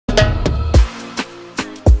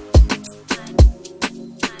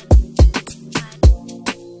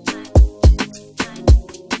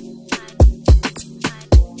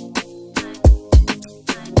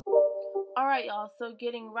y'all, so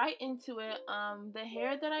getting right into it, the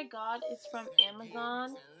hair that I got is from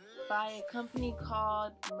Amazon by a company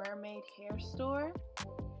called Mermaid Hair Store.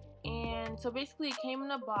 And so basically it came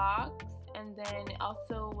in a box and then it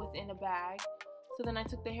also was in a bag. So then I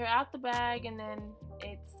took the hair out the bag and then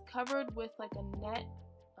it's covered with like a net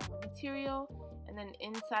material, and then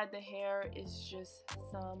inside the hair is just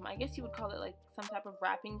some, I guess you would call it like some type of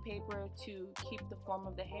wrapping paper to keep the form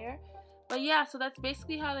of the hair. But yeah, so that's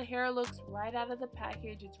basically how the hair looks right out of the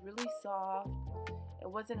package. It's really soft. It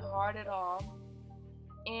wasn't hard at all.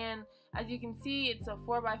 And as you can see, it's a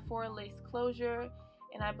 4x4 lace closure,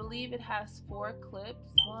 and I believe it has 4 clips,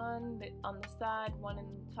 one on the side, one in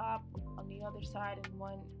the top, on the other side, and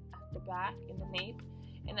one at the back in the nape.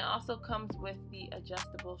 And it also comes with the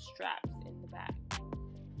adjustable straps in the back.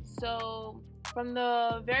 So from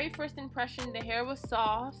the very first impression, the hair was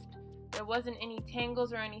soft. There wasn't any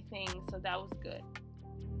tangles or anything, so that was good.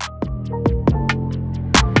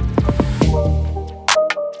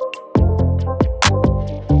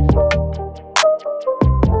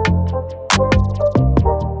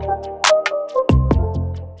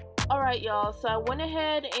 Alright y'all, so I went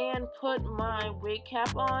ahead and put my wig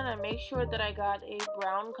cap on. I made sure that I got a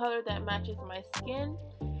brown color that matches my skin.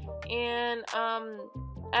 And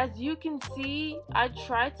as you can see, I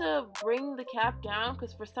tried to bring the cap down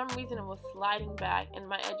because for some reason it was sliding back and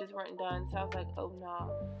my edges weren't done, so I was like, oh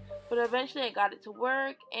no. But eventually I got it to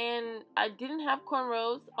work, and I didn't have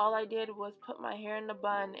cornrows. All I did was put my hair in a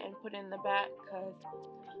bun and put it in the back because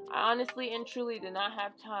I honestly and truly did not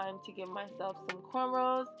have time to give myself some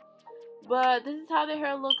cornrows. But this is how the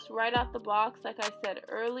hair looks right out the box, like I said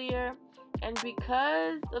earlier. And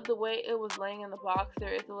because of the way it was laying in the box,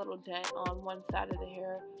 there is a little dent on one side of the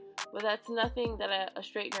hair, but that's nothing that a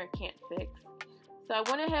straightener can't fix. So I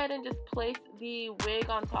went ahead and just placed the wig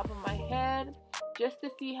on top of my head just to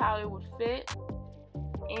see how it would fit.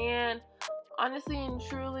 And honestly and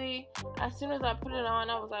truly, as soon as I put it on,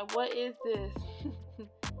 I was like, what is this?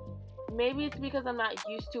 Maybe it's because I'm not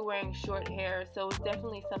used to wearing short hair, so it's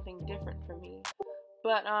definitely something different for me.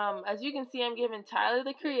 But as you can see, I'm giving Tyler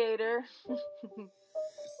the Creator.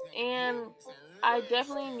 And I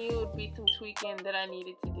definitely knew it would be some tweaking that I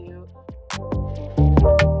needed to do.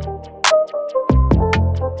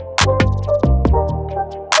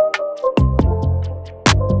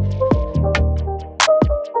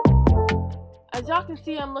 As y'all can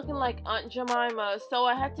see, I'm looking like Aunt Jemima, so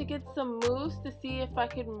I had to get some mousse to see if I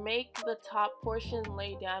could make the top portion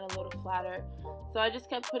lay down a little flatter. So I just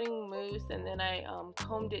kept putting mousse, and then I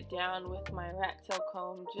combed it down with my rat tail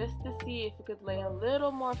comb just to see if it could lay a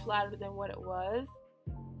little more flatter than what it was.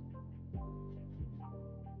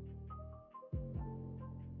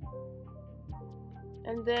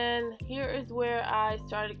 And then here is where I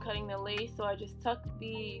started cutting the lace. So I just tucked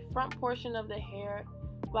the front portion of the hair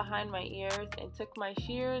behind my ears and took my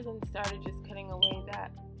shears and started just cutting away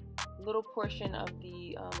that little portion of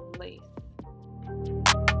the lace.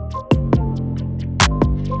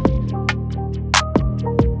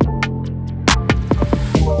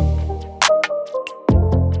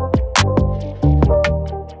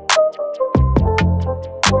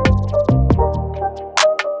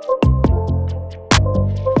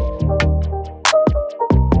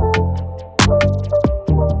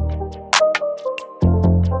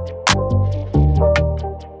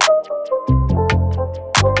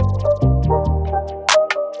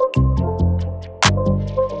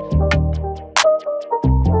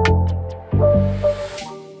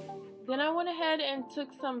 And took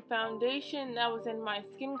some foundation that was in my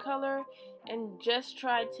skin color and just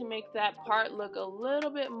tried to make that part look a little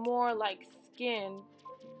bit more like skin.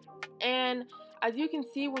 And as you can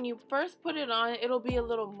see, when you first put it on, it'll be a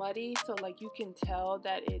little muddy, so like you can tell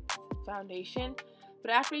that it's foundation.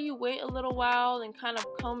 But after you wait a little while and kind of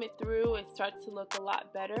comb it through, it starts to look a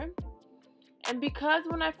lot better. And because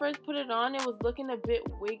when I first put it on, it was looking a bit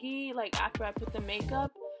wiggy, like after I put the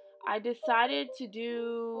makeup, I decided to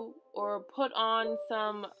do or put on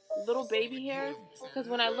some little baby hairs, because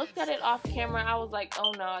when I looked at it off camera, I was like,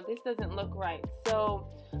 oh no, this doesn't look right. So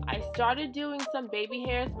I started doing some baby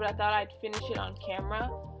hairs, but I thought I'd finish it on camera.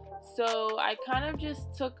 So I kind of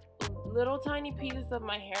just took little tiny pieces of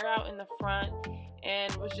my hair out in the front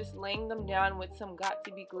and was just laying them down with some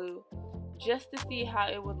Got2b glue just to see how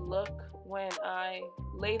it would look when I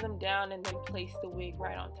lay them down and then place the wig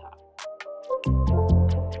right on top.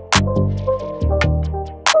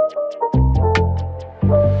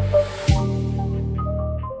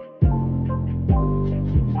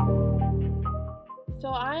 So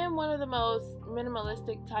I am one of the most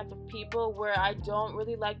minimalistic type of people where I don't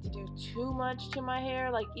really like to do too much to my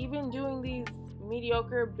hair. Like even doing these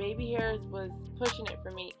mediocre. Baby hairs was pushing it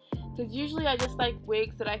for me, because usually I just like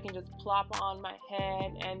wigs that I can just plop on my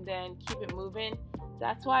head and then keep it moving.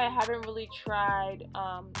 That's why I haven't really tried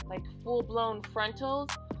like full-blown frontals,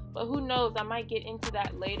 but who knows, I might get into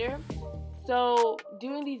that later. So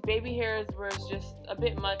doing these baby hairs was just a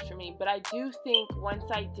bit much for me, but I do think once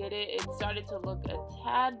I did it, it started to look a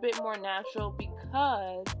tad bit more natural,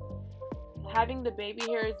 because having the baby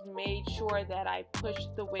hairs made sure that I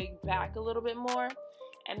pushed the wig back a little bit more,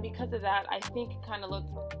 and because of that, I think it kind of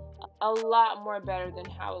looked a lot more better than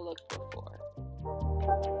how it looked before.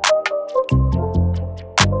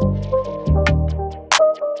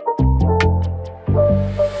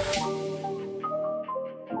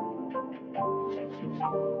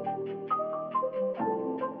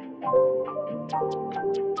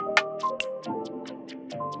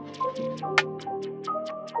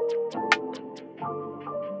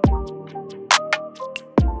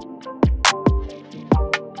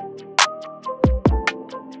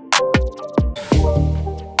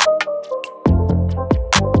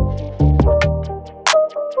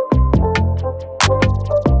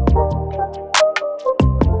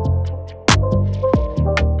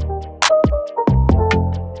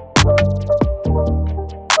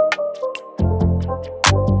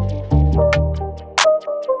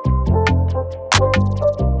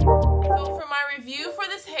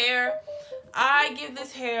 I give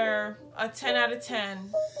this hair a 10 out of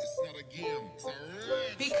 10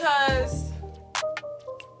 because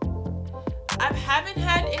I haven't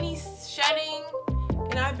had any shedding,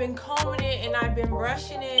 and I've been combing it and I've been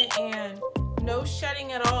brushing it and no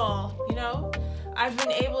shedding at all, you know. I've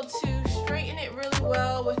been able to straighten it really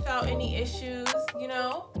well without any issues, you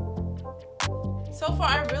know. So far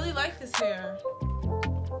I really like this hair.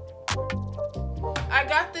 I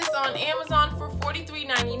got this on Amazon for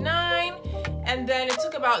 $43.99, and then it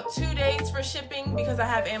took about 2 days for shipping because I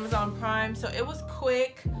have Amazon Prime, so it was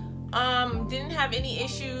quick. Didn't have any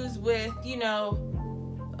issues with, you know,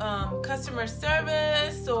 customer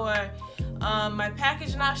service or my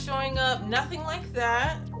package not showing up, nothing like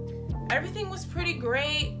that. Everything was pretty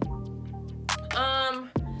great.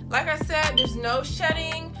 Like I said, there's no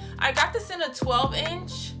shedding. I got this in a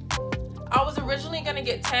 12-inch. I was originally gonna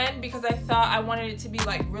get 10 because I thought I wanted it to be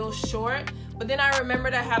like real short, but then I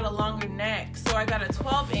remembered I had a longer neck, so I got a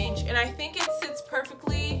 12-inch, and I think it sits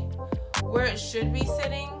perfectly where it should be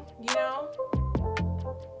sitting, you know?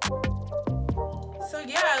 So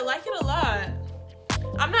yeah, I like it a lot.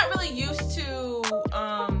 I'm not really used to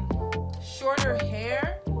shorter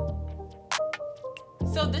hair,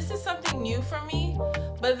 so this is something new for me,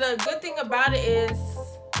 but the good thing about it is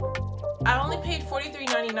I only paid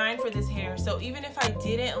 $43.99 for this hair, so even if I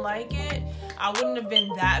didn't like it, I wouldn't have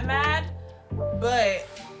been that mad, but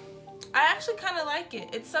I actually kind of like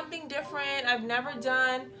it. It's something different. I've never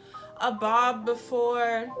done a bob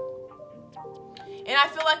before, and I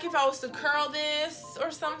feel like if I was to curl this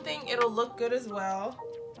or something, it'll look good as well.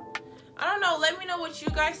 I don't know. Let me know what you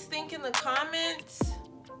guys think in the comments.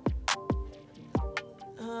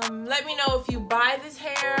 Let me know if you buy this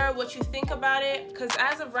hair, what you think about it, because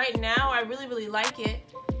as of right now, I really like it.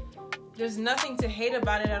 There's nothing to hate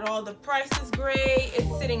about it at all. The price is great. It's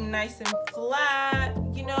sitting nice and flat,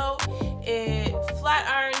 you know. It flat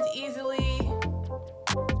irons easily.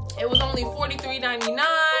 It was only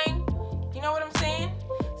 $43.99. You know what I'm saying?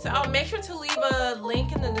 So I'll make sure to leave a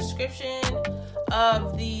link in the description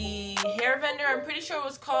of the hair vendor. I'm pretty sure it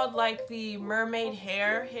was called like the Mermaid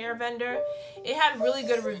hair vendor. It had really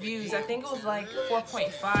good reviews. I think it was like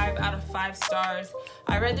 4.5 out of 5 stars.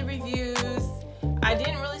 I read the reviews. I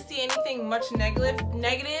didn't really see anything much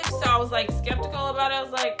negative, so I was like skeptical about it. I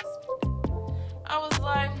was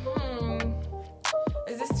like,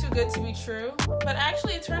 is this too good to be true? But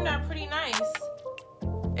actually it turned out pretty nice.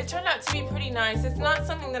 It turned out to be pretty nice. It's not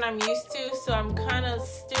something that I'm used to, so I'm kind of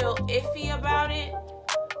still iffy about it.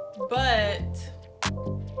 But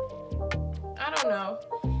I don't know.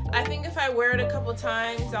 I think if I wear it a couple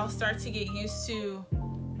times, I'll start to get used to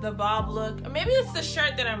the bob look. Or maybe it's the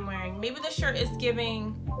shirt that I'm wearing. Maybe the shirt is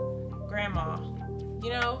giving grandma,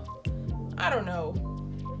 you know? I don't know.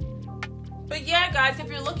 But yeah, guys, if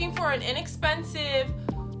you're looking for an inexpensive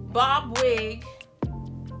bob wig,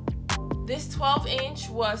 this 12-inch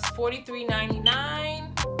was $43.99.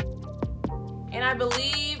 And I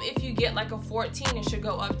believe if you get like a 14, it should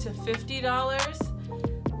go up to $50.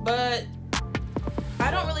 But I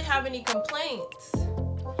don't really have any complaints.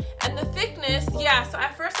 And the thickness, yeah, so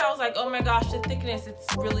at first I was like, oh my gosh, the thickness,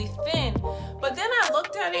 it's really thin. But then I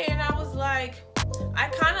looked at it and I was like, I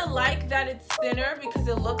kind of like that it's thinner because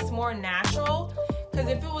it looks more natural. Because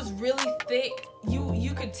because if it was really thick,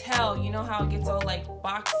 you could tell, you know how it gets all like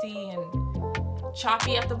boxy and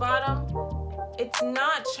choppy at the bottom. It's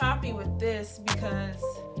not choppy with this because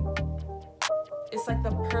it's like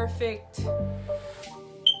the perfect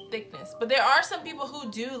thickness. But there are some people who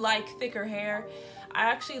do like thicker hair. I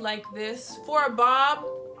actually like this. For a bob,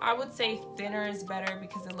 I would say thinner is better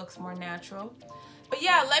because it looks more natural. But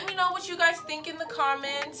yeah, let me know what you guys think in the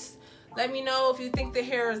comments. Let me know if you think the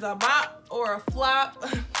hair is a bop or a flop.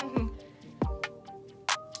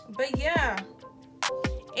 But yeah,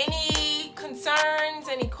 any concerns,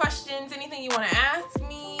 any questions, anything you want to ask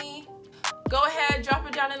me, go ahead, drop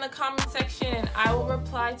it down in the comment section and I will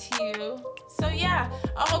reply to you. So yeah,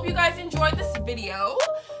 I hope you guys enjoyed this video.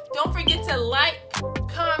 Don't forget to like,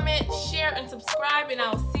 comment, share, and subscribe, and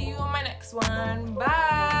I'll see you on my next one.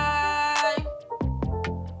 Bye.